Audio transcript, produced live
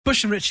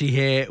Bush and Richie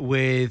here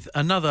with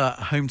another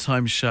Home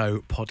Time Show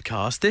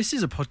podcast. This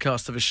is a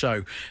podcast of a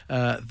show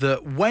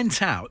that went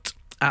out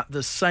at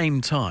the same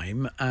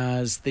time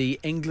as the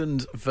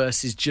England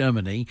versus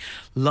Germany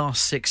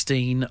last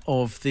 16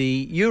 of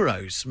the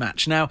Euros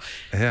match. Now,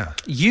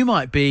 you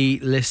might be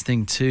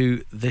listening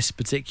to this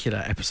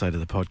particular episode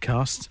of the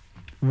podcast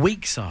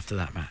weeks after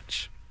that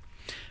match.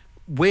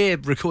 We're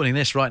recording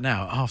this right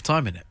now at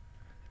half-time in it.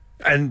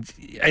 And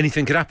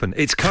anything could happen.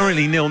 It's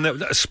currently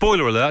 0-0.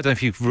 Spoiler alert, I don't know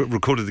if you've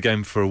recorded the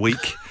game for a week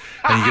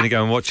and you're going to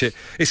go and watch it.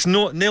 It's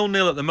not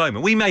 0-0 at the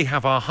moment. We may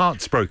have our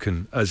hearts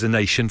broken as a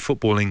nation,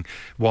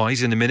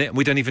 footballing-wise, in a minute, and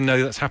we don't even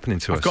know that's happening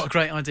to us. I've got a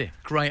great idea.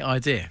 Great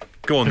idea.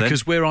 Go on, then.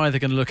 Because we're either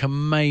going to look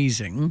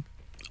amazing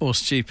or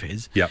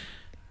stupid. Yep.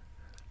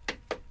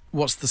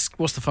 What's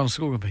the final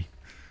score going to be?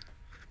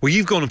 Well,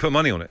 you've gone and put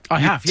money on it. I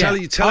have,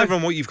 Tell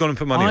everyone what you've gone and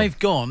put money on. I've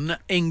gone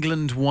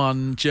England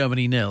 1,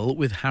 Germany 0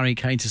 with Harry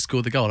Kane to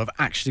score the goal. I've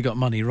actually got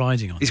money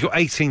riding on it. He's got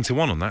 18-1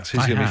 on that, so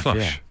he's going to be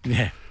flush.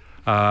 Yeah.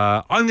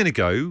 I'm going to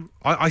go.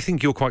 I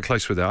think you're quite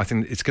close with it. I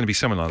think it's going to be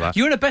something like that.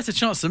 You're in a better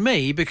chance than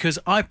me because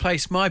I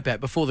placed my bet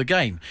before the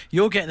game.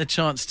 You're getting the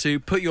chance to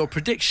put your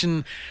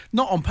prediction,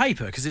 not on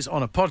paper because it's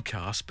on a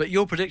podcast, but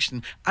your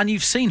prediction, and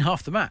you've seen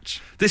half the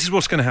match. This is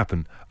what's going to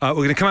happen. We're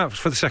going to come out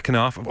for the second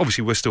half.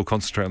 Obviously, we're still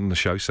concentrating on the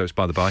show, so it's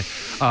by the by.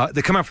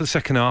 They come out for the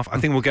second half. I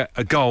think we'll get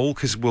a goal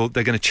because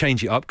they're going to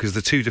change it up because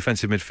the two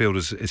defensive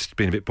midfielders, it's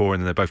been a bit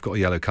boring and they've both got a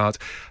yellow card.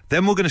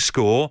 Then we're going to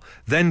score.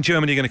 Then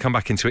Germany are going to come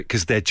back into it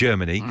because they're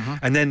Germany. Mm-hmm.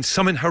 And then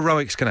something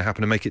heroic's going to happen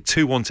and make it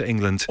 2-1 to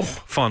England.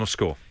 Final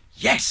score.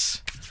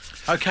 Yes.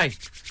 Okay.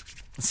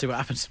 Let's see what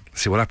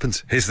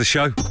happens. Here's the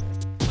show.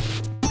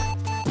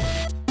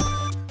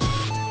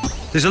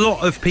 There's a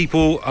lot of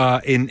people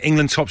in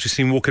England tops we've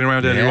seen walking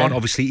around earlier on,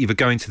 obviously either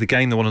going to the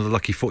game, they're one of the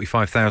lucky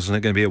 45,000 that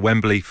are going to be at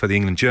Wembley for the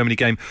England-Germany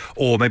game,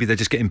 or maybe they're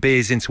just getting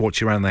beers in to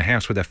watch it around their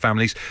house with their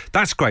families.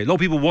 That's great. A lot of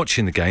people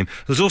watching the game.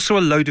 There's also a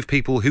load of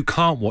people who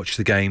can't watch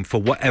the game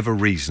for whatever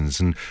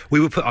reasons, and we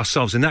would put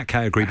ourselves in that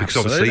category because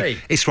obviously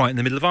it's right in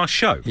the middle of our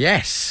show.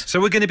 Yes.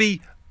 So we're going to be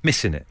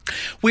missing it.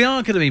 We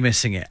are going to be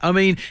missing it. I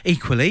mean,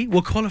 equally,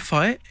 we'll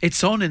qualify it.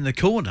 It's on in the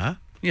corner.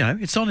 You know,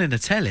 it's on in the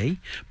telly,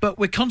 but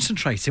we're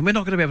concentrating. We're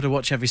not going to be able to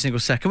watch every single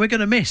second. We're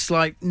going to miss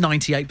like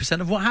 98%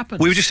 of what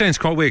happens. We were just saying it's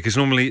quite weird because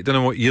normally, I don't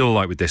know what you'll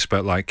like with this,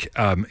 but like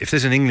if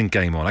there's an England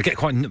game on, I get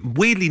quite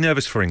weirdly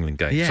nervous for England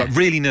games. Yeah. Like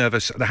really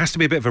nervous. There has to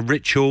be a bit of a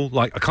ritual.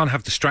 Like I can't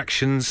have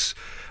distractions.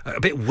 A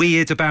bit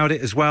weird about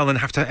it as well, and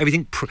have to have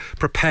everything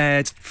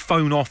prepared,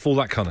 phone off, all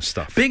that kind of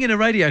stuff. Being in a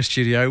radio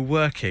studio,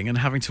 working and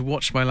having to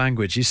watch my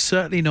language is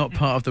certainly not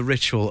part of the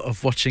ritual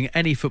of watching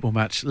any football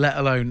match, let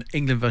alone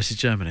England versus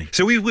Germany.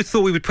 So we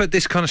thought we would put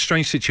this kind of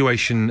strange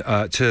situation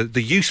to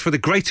the use for the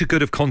greater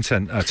good of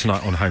content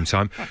tonight on Home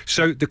Time.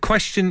 So the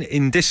question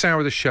in this hour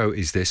of the show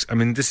is this. I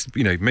mean, this,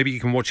 you know, maybe you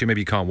can watch it,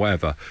 maybe you can't,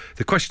 whatever.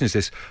 The question is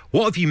this: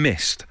 what have you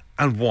missed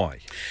and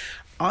why?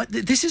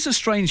 This is a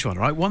strange one,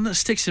 right? One that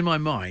sticks in my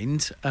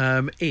mind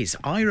is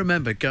I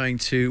remember going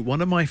to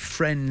one of my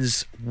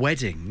friends'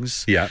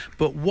 weddings. Yeah.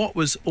 But what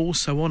was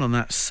also on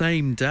that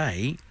same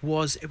day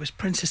was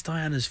Princess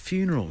Diana's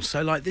funeral.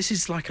 So like this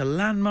is like a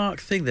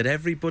landmark thing that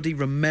everybody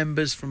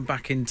remembers from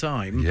back in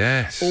time.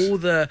 Yes. All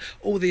the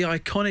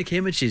iconic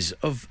images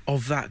of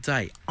that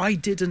day. I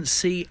didn't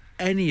see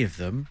any of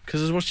them because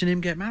I was watching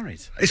him get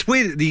married. It's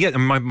weird.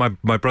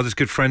 My brother's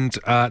good friend,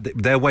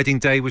 their wedding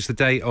day was the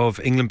day of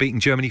England beating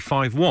Germany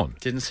 5-1.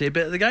 Didn't see a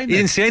bit of the game. You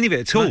didn't see any of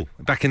it at all.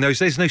 Back in those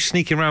days, no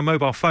sneaking around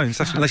mobile phones.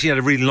 That's unless you had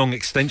a really long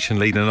extension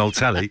lead and an old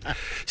telly.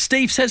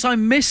 Steve says, I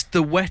missed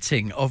the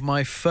wetting of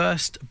my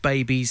first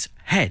baby's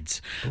head.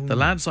 Ooh. The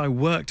lads I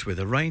worked with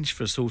arranged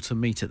for us all to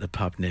meet at the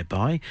pub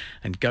nearby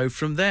and go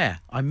from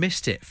there. I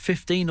missed it.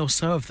 15 or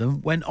so of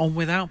them went on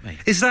without me.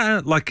 Is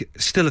that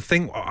still a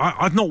thing?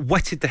 I've not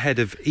wetted the head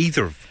of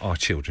either of our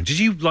children. Did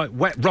you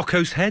wet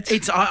Rocco's head?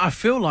 I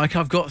feel like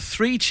I've got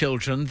 3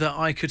 children that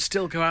I could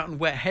still go out and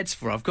wet heads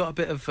for. I've got a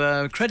bit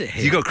of credit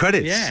here. You got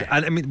credits? Yeah.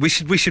 And I mean, we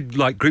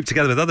should group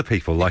together with other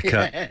people,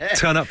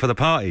 turn up for the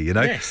party, you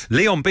know? Yes.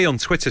 Leon B on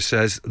Twitter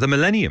says, the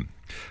millennium.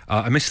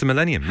 I missed the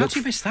millennium. How do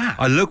you miss that?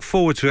 I look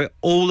forward to it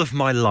all of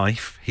my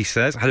life, he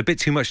says. I had a bit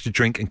too much to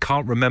drink and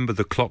can't remember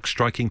the clock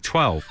striking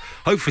 12.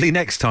 Hopefully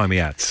next time, he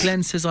adds.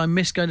 Glenn says, I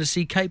miss going to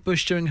see Kate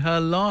Bush during her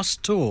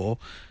last tour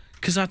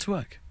because I had to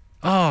work.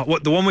 Oh,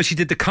 what, the one where she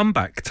did the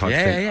comeback type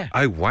thing? Yeah.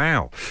 Oh,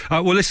 wow.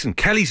 Well, listen,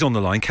 Kelly's on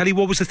the line. Kelly,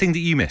 what was the thing that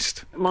you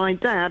missed? My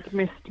dad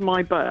missed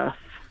my birth.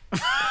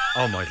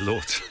 Oh, my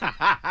Lord.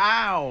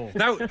 Ow.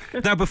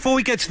 Now, before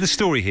we get to the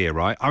story here,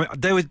 right,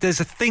 there's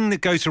a thing that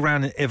goes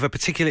around of a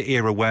particular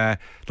era where,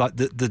 like,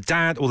 the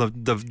dad or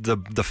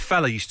the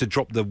fella used to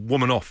drop the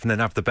woman off and then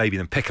have the baby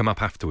and then pick him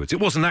up afterwards. It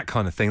wasn't that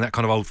kind of thing, that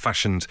kind of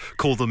old-fashioned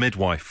call the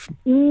midwife.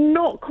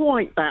 Not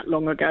quite that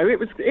long ago. It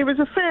was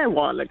a fair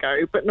while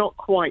ago, but not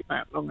quite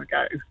that long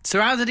ago. So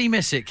how did he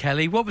miss it,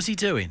 Kelly? What was he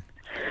doing?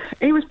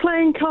 He was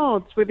playing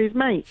cards with his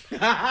mates.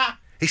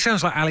 He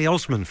sounds like Ali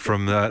Osman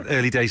from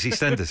early days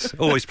EastEnders,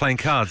 always playing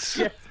cards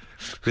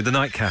with the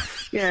nightcap.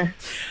 Yeah.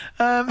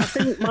 I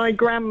think my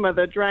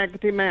grandmother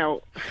dragged him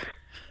out.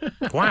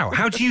 Wow.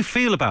 How do you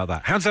feel about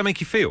that? How does that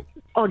make you feel?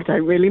 I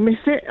don't really miss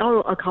it.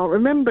 Oh, I can't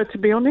remember, to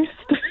be honest.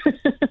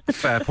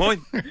 Fair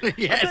point. I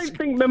Yes. don't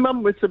think my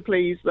mum was so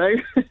pleased, though.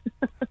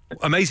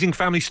 Amazing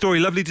family story.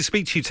 Lovely to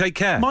speak to you. Take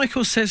care.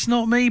 Michael says,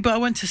 not me, but I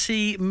went to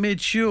see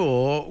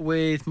Midure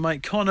with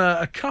Mike Connor.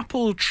 A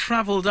couple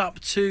travelled up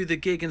to the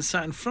gig and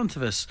sat in front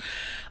of us.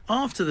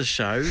 After the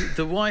show,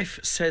 the wife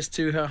says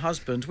to her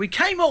husband, "We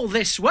came all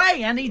this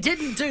way and he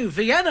didn't do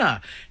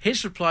Vienna."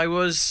 His reply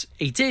was,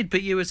 "He did,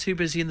 but you were too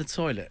busy in the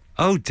toilet."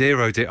 Oh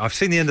dear, oh dear. I've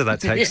seen the end of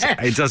that text.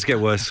 Yeah. It does get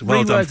worse.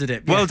 Well done. Reworded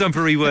it, Well yeah. done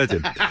for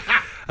rewording.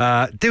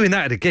 Doing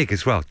that at a gig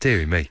as well.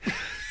 Dearie me.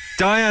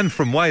 Diane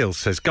from Wales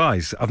says,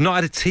 guys, I've not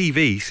had a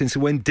TV since it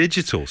went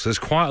digital, so there's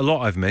quite a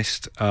lot I've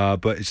missed,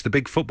 but it's the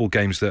big football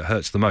games that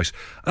hurts the most.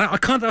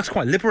 That's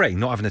quite liberating,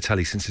 not having a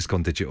telly since it's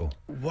gone digital.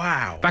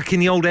 Wow. Back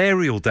in the old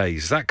aerial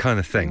days, that kind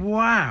of thing.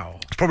 Wow.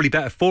 It's probably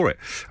better for it.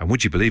 And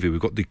would you believe it, we've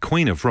got the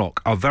Queen of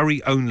Rock, our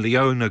very own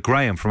Leona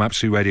Graham from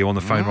Absolute Radio on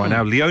the phone right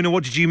now. Leona,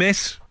 what did you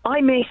miss?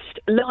 I missed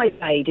Live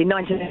Aid in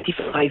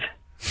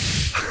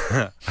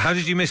 1985. How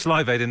did you miss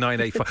Live Aid in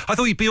 1985? I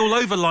thought you'd be all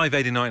over Live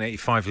Aid in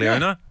 1985,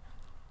 Leona.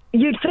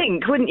 You'd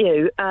think, wouldn't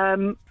you? I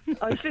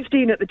was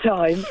 15 at the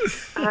time,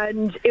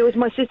 and it was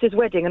my sister's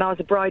wedding, and I was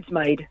a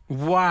bridesmaid.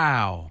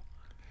 Wow.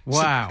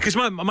 Wow. Because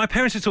my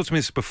parents had talked to me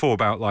this before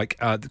about, like,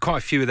 quite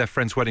a few of their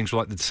friends' weddings were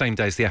like the same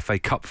day as the FA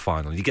Cup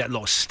final. You get a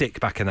lot of stick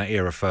back in that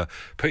era for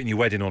putting your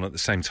wedding on at the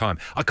same time.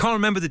 I can't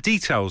remember the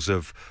details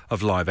of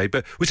Live Aid,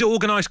 but was it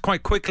organised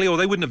quite quickly, or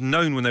they wouldn't have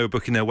known when they were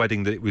booking their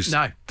wedding that it was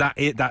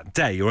that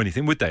day or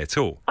anything, would they, at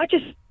all? I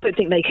just don't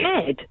think they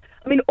cared.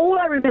 I mean, all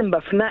I remember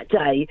from that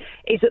day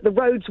is that the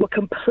roads were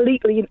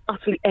completely and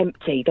utterly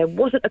empty. There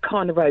wasn't a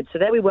car on the road. So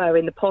there we were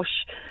in the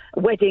posh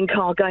wedding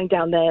car going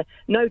down there,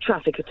 no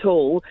traffic at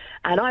all.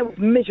 And I was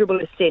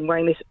miserable as sin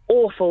wearing this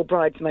awful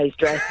bridesmaid's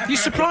dress. You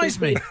surprised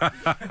me.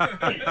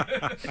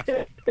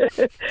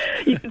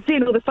 You can see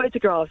in all the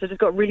photographs, I just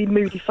got a really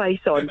moody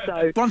face on.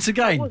 So Once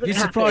again, wasn't you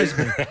happy. surprised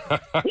me.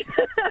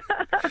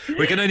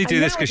 We can only do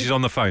And this now because she's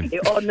on the phone.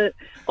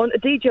 On a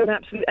DJ on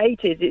Absolute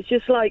 80s, it's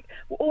just like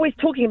we're always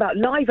talking about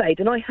Live Aid,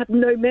 and I had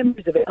no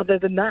memories of it other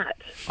than that.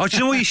 Oh, do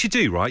you know what you should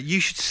do, right? You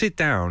should sit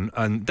down,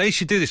 and they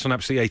should do this on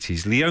Absolute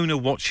 80s. Leona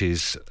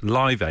watches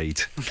Live Aid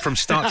from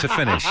start to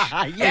finish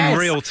Yes. in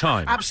real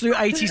time. Absolute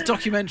 80s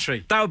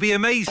documentary. That would be I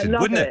amazing,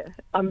 love wouldn't it.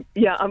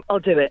 I'll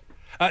do it.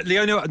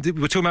 Leona,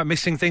 we're talking about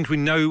missing things.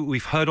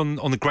 We've heard on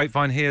the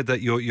grapevine here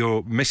that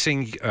you're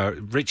missing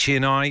Richie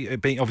and I,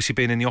 being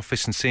in the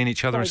office and seeing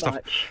each other and So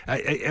stuff.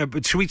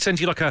 But should we send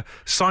you like a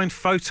signed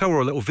photo or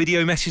a little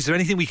video message? Is there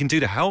anything we can do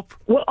to help?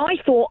 Well, I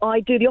thought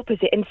I'd do the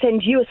opposite and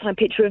send you a signed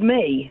picture of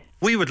me.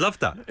 We would love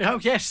that. Oh,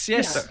 yes,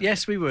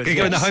 we would. Can you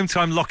go in the yes. home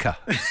time locker,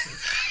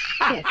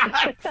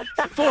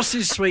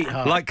 Forces,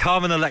 sweetheart. like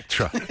Carmen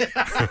Electra.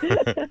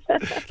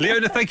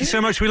 Leona, thank you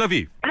so much. We love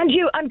you. And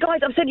you, and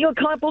guys, I've sent you a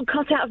cardboard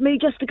cutout of me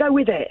just to go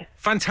with it.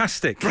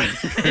 Fantastic.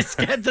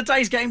 The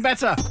day's getting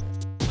better.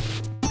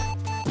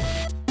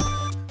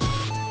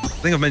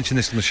 I think I've mentioned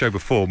this on the show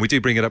before, and we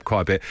do bring it up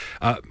quite a bit.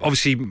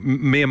 Obviously,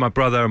 me and my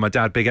brother and my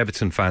dad, big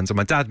Everton fans, and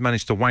my dad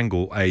managed to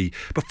wangle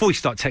before we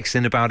start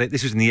texting about it,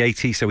 this was in the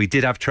 80s, so we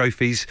did have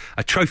trophies,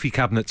 a trophy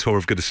cabinet tour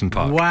of Goodison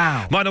Park.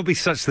 Wow. Might not be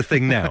such the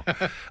thing now.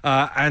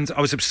 And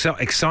I was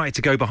excited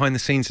to go behind the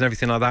scenes and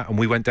everything like that, and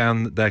we went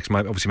down there,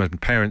 because my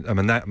parent,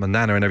 my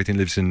nana and everything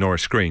lives in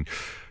Norris Green.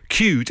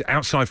 Queued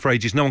outside for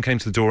ages, no one came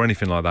to the door or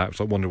anything like that. I was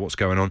like, wondering what's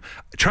going on.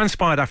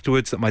 Transpired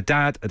afterwards that my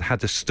dad had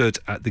to stood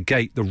at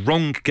the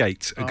wrong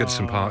gate at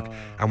Goodison Park,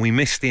 and we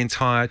missed the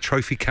entire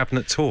trophy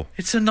cabinet tour.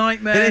 It's a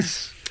nightmare. It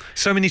is.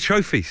 So many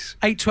trophies.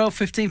 8, 12,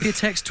 15 for your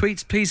text,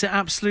 tweets, please at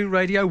Absolute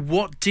Radio.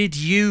 What did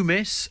you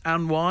miss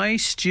and why?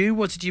 Stu,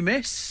 what did you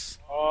miss?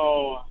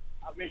 Oh,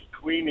 I missed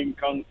Queen in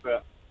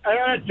concert. I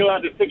actually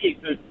had a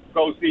ticket to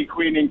go see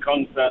Queen in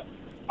concert,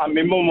 and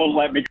my mum wouldn't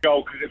let me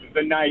go because it was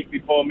the night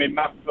before my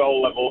maths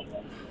O-level.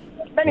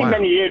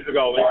 Many years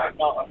ago.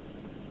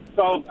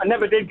 So I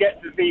never did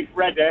get to see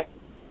Freddie,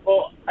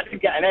 but I did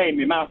get an A in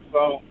my maths,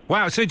 so...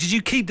 Wow, so did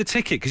you keep the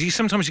ticket? Because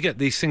sometimes you get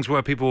these things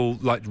where people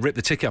like rip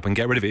the ticket up and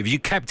get rid of it. Have you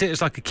kept it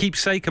as like a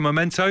keepsake, a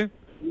memento?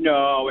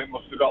 No, it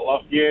must have got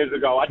lost years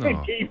ago. I did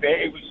keep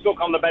it. It was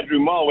stuck on the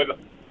bedroom wall with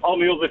all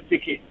the other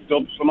ticket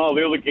stubs from all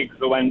the other gigs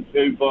I went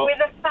to, but... With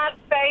a sad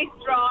face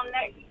drawn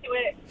next to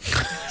it.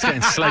 He's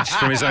getting sledged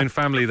from his own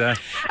family there.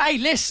 Hey,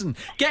 listen,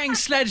 getting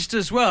sledged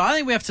as well. I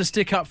think we have to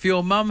stick up for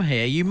your mum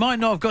here. You might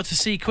not have got to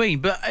see Queen,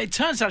 but it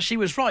turns out she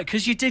was right,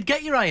 because you did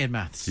get your A in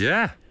maths.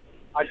 Yeah.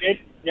 I did,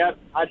 yeah,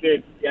 I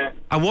did, yeah.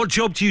 And what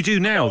job do you do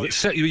now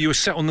that you were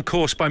set on the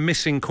course by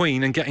missing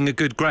Queen and getting a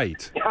good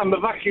grade? I'm a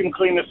vacuum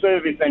cleaner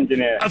service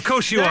engineer. Of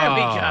course you There are.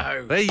 we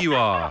go. There you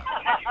are.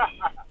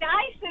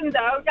 Dyson,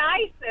 though,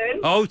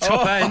 Dyson. Oh,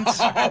 top end.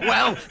 Oh,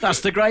 well,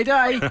 that's the grade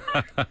A.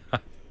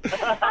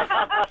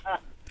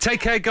 Take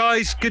care,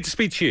 guys. Good to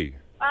speak to you.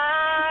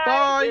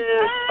 Bye.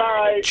 Cheers,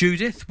 bye.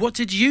 Judith, what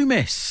did you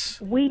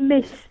miss? We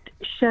missed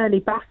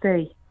Shirley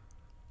Bassey.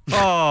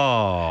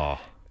 Oh.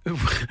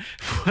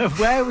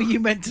 Where were you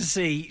meant to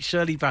see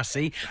Shirley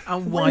Bassey,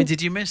 and why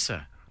did you miss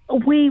her?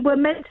 We were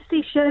meant to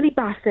see Shirley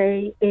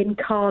Bassey in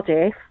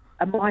Cardiff,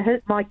 and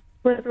my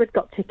brother had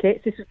got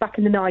tickets. This was back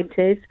in the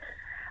 90s.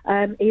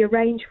 He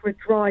arranged for a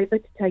driver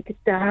to take us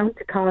down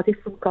to Cardiff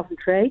from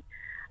Coventry.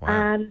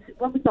 Wow. And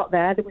when we got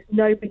there was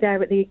nobody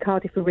there at the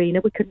Cardiff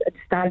Arena. We couldn't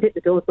understand it.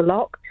 The doors were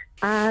locked.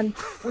 And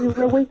we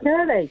were a week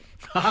early.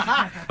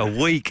 A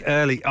week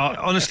early.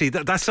 Honestly,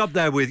 that's up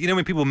there with,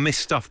 when people miss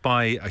stuff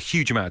by a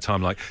huge amount of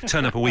time, like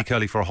turn up a week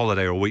early for a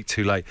holiday or a week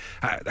too late.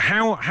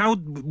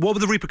 What were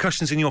the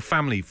repercussions in your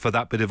family for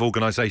that bit of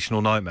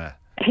organisational nightmare?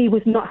 He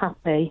was not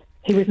happy.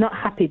 He was not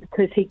happy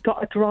because he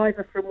got a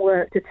driver from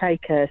work to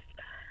take us.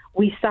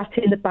 We sat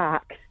in the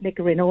back,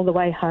 sniggering all the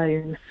way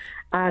home,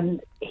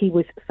 and he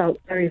felt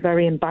very,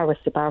 very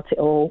embarrassed about it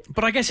all.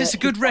 But I guess it's a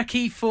good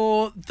recce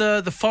for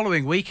the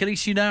following week. At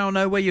least you now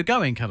know where you're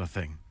going, kind of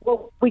thing.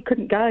 Well, we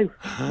couldn't go.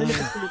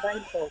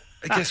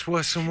 It gets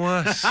worse and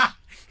worse.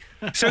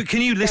 So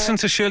can you listen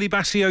to Shirley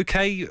Bassey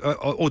okay,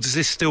 or does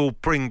this still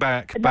bring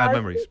back bad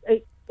memories?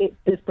 It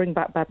does bring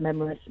back bad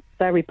memories,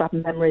 very bad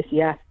memories,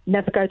 yeah.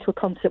 Never go to a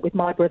concert with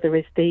my brother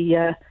is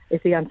the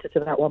answer to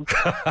that one.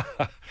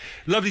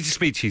 Lovely to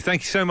speak to you.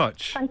 Thank you so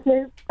much. Thank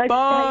you. Bye.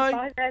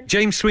 Bye then.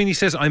 James Sweeney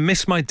says, I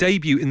missed my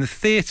debut in the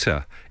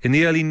theatre in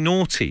the early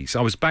noughties.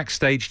 I was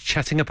backstage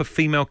chatting up a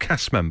female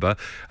cast member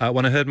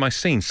when I heard my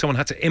scene. Someone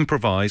had to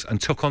improvise and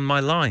took on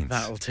my lines.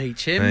 That'll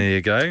teach him. There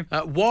you go.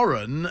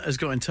 Warren has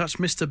got in touch.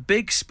 Missed a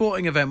big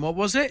sporting event. What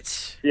was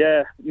it?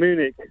 Yeah,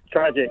 Munich.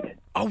 Tragic.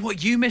 Oh,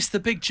 what, you missed the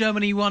big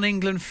Germany 1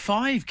 England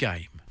 5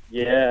 game?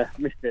 Yeah,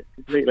 missed it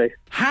completely.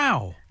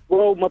 How?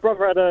 Well, my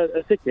brother had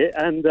a ticket,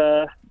 and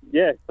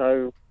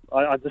so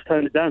I just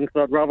turned it down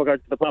because I'd rather go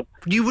to the pub.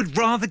 You would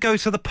rather go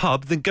to the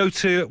pub than go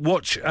to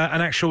watch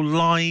an actual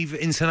live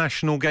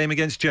international game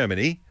against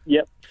Germany?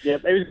 Yep.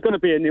 It was going to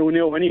be a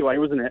 0-0 anyway,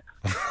 wasn't it?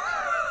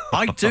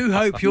 I do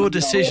hope your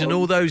decision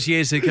all those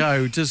years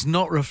ago does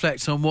not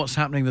reflect on what's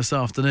happening this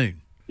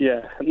afternoon.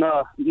 Yeah,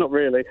 no, not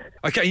really.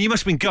 Okay, you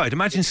must have been gutted.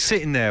 Imagine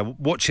sitting there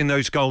watching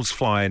those goals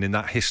flying in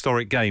that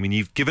historic game and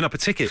you've given up a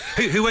ticket.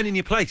 Who went in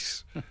your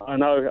place? I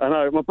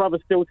know. My brother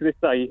still to this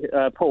day,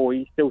 Paul,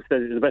 he still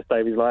says it's the best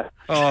day of his life.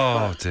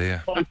 Oh,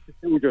 dear.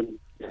 Children.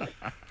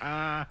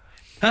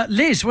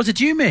 Liz, what did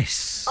you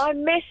miss? I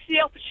missed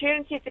the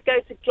opportunity to go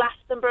to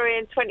Glastonbury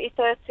in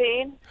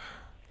 2013.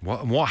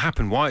 What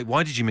happened?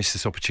 Why did you miss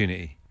this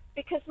opportunity?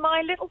 Because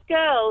my little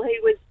girl,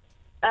 who was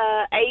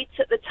 8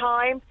 at the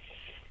time,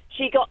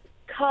 she got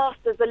cast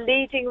as a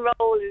leading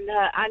role in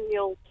her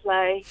annual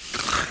play.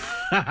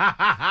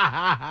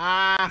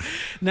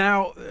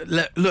 Now,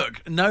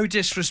 look, no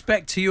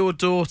disrespect to your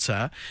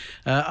daughter,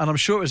 and I'm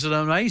sure it was an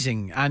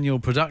amazing annual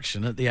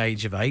production at the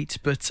age of 8,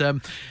 but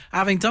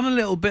having done a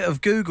little bit of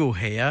Google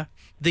here,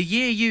 the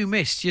year you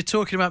missed, you're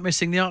talking about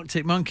missing the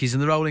Arctic Monkeys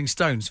and the Rolling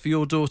Stones for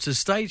your daughter's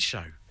stage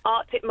show.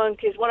 Arctic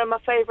Monkeys, one of my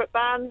favourite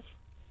bands.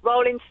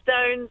 Rolling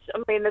Stones, I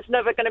mean, there's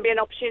never going to be an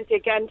opportunity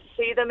again to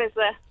see them, is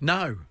there?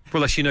 No.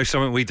 Well, unless you know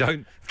something we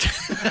don't.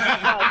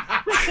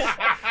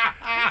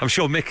 I'm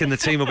sure Mick and the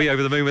team will be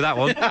over the moon with that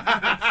one.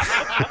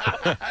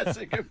 That's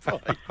a good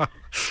point.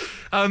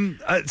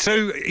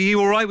 So are you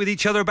all right with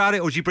each other about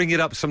it, or do you bring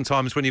it up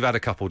sometimes when you've had a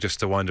couple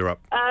just to wind her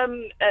up?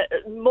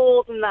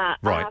 More than that,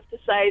 right. I have to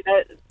say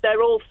that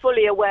they're all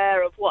fully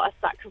aware of what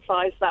I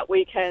sacrificed that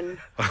weekend.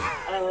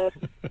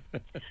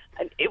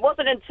 And it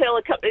wasn't until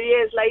a couple of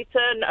years later,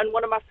 and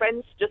one of my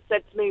friends just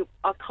said to me,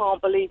 I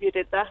can't believe you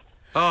did that.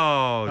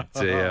 Oh,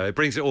 dear. It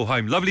brings it all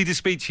home. Lovely to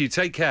speak to you.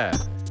 Take care.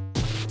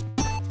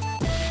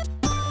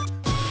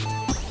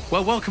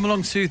 Well, welcome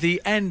along to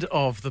the end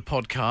of the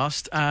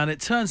podcast, and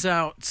it turns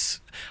out,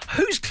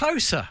 who's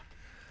closer?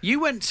 You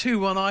went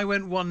 2-1, I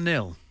went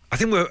 1-0. I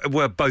think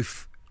we're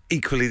both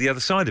equally the other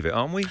side of it,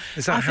 aren't we?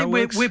 Is that how it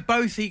works? We're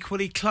both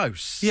equally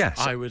close, yes,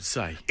 I would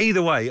say.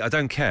 Either way, I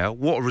don't care.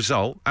 What a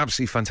result.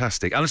 Absolutely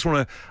fantastic. I just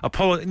want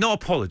to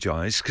not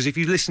apologise, because if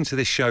you listen to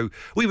this show,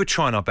 we were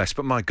trying our best,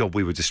 but my God,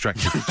 we were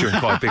distracted during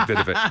quite a big bit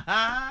of it.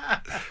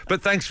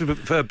 But thanks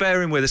for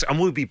bearing with us, and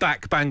we'll be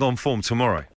back bang on form tomorrow.